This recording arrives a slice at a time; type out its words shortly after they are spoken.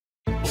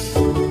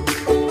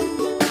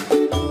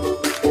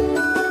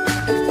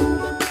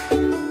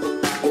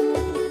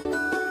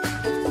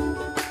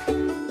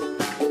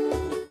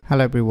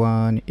Hello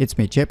everyone, it's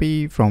me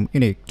JP from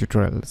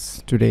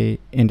UniqueTutorials. Today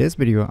in this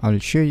video I'll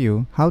show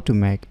you how to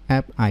make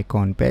app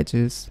icon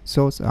badges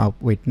shows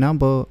up with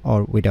number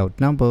or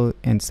without number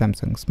in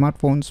Samsung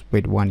smartphones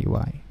with One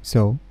UI.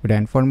 So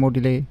without further more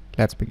delay,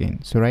 let's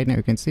begin. So right now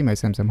you can see my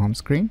Samsung home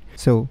screen.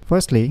 So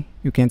firstly,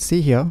 you can see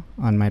here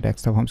on my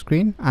desktop home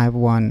screen, I have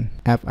one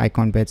app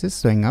icon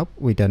badges showing up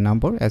with a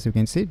number. As you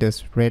can see,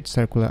 this red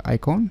circular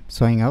icon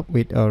showing up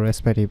with a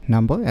respective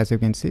number. As you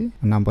can see,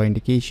 a number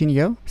indication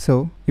here.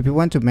 So if you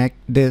want to make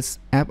this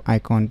app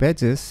icon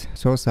badges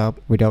shows up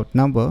without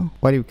number,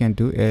 what you can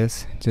do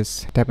is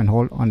just tap and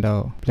hold on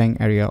the blank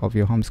area of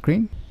your home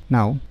screen.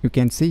 Now you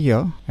can see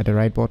here at the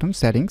right bottom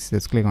settings,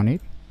 just click on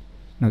it.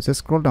 Now just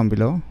scroll down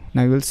below.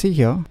 Now you will see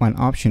here one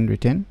option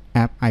written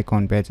app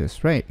icon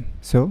badges, right?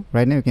 So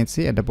right now you can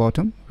see at the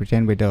bottom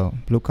written with a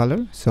blue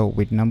color, so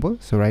with number.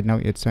 So right now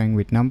it's showing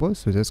with number,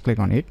 so just click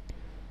on it.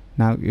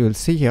 Now you will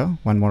see here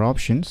one more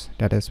options,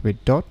 that is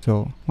with dot.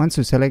 So once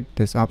you select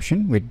this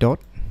option with dot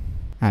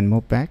and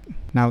move back,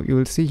 now you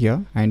will see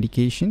here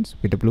indications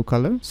with the blue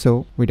color,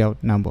 so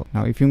without number.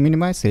 Now if you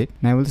minimize it,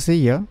 now you will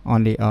see here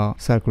only a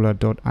circular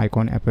dot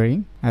icon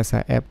appearing as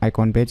a app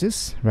icon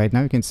badges. Right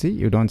now you can see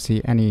you don't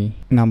see any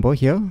number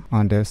here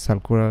on the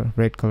circular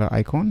red color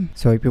icon.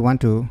 So if you want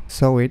to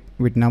show it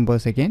with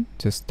numbers again,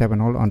 just tap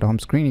and hold on the home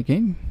screen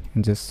again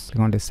and just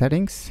click on the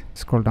settings,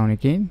 scroll down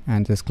again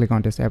and just click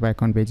on this app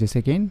icon badges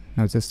again.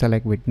 Now just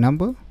select with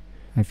number.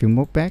 If you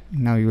move back,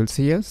 now you will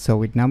see here show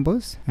with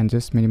numbers and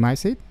just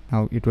minimize it.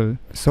 Now it will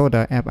show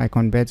the app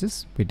icon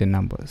badges with the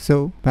numbers.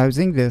 So by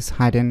using this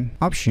hidden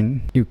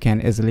option, you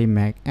can easily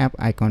make app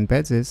icon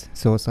badges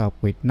shows up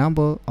with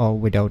number or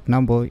without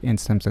number in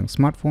Samsung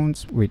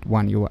smartphones with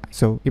One UI.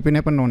 So if you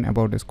never known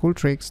about these cool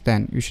tricks,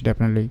 then you should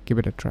definitely give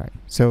it a try.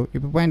 So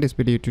if you find this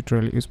video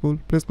tutorial useful,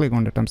 please click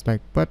on the thumbs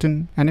like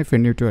button, and if you're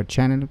new to our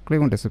channel,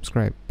 click on the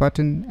subscribe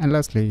button, and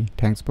lastly,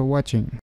 thanks for watching.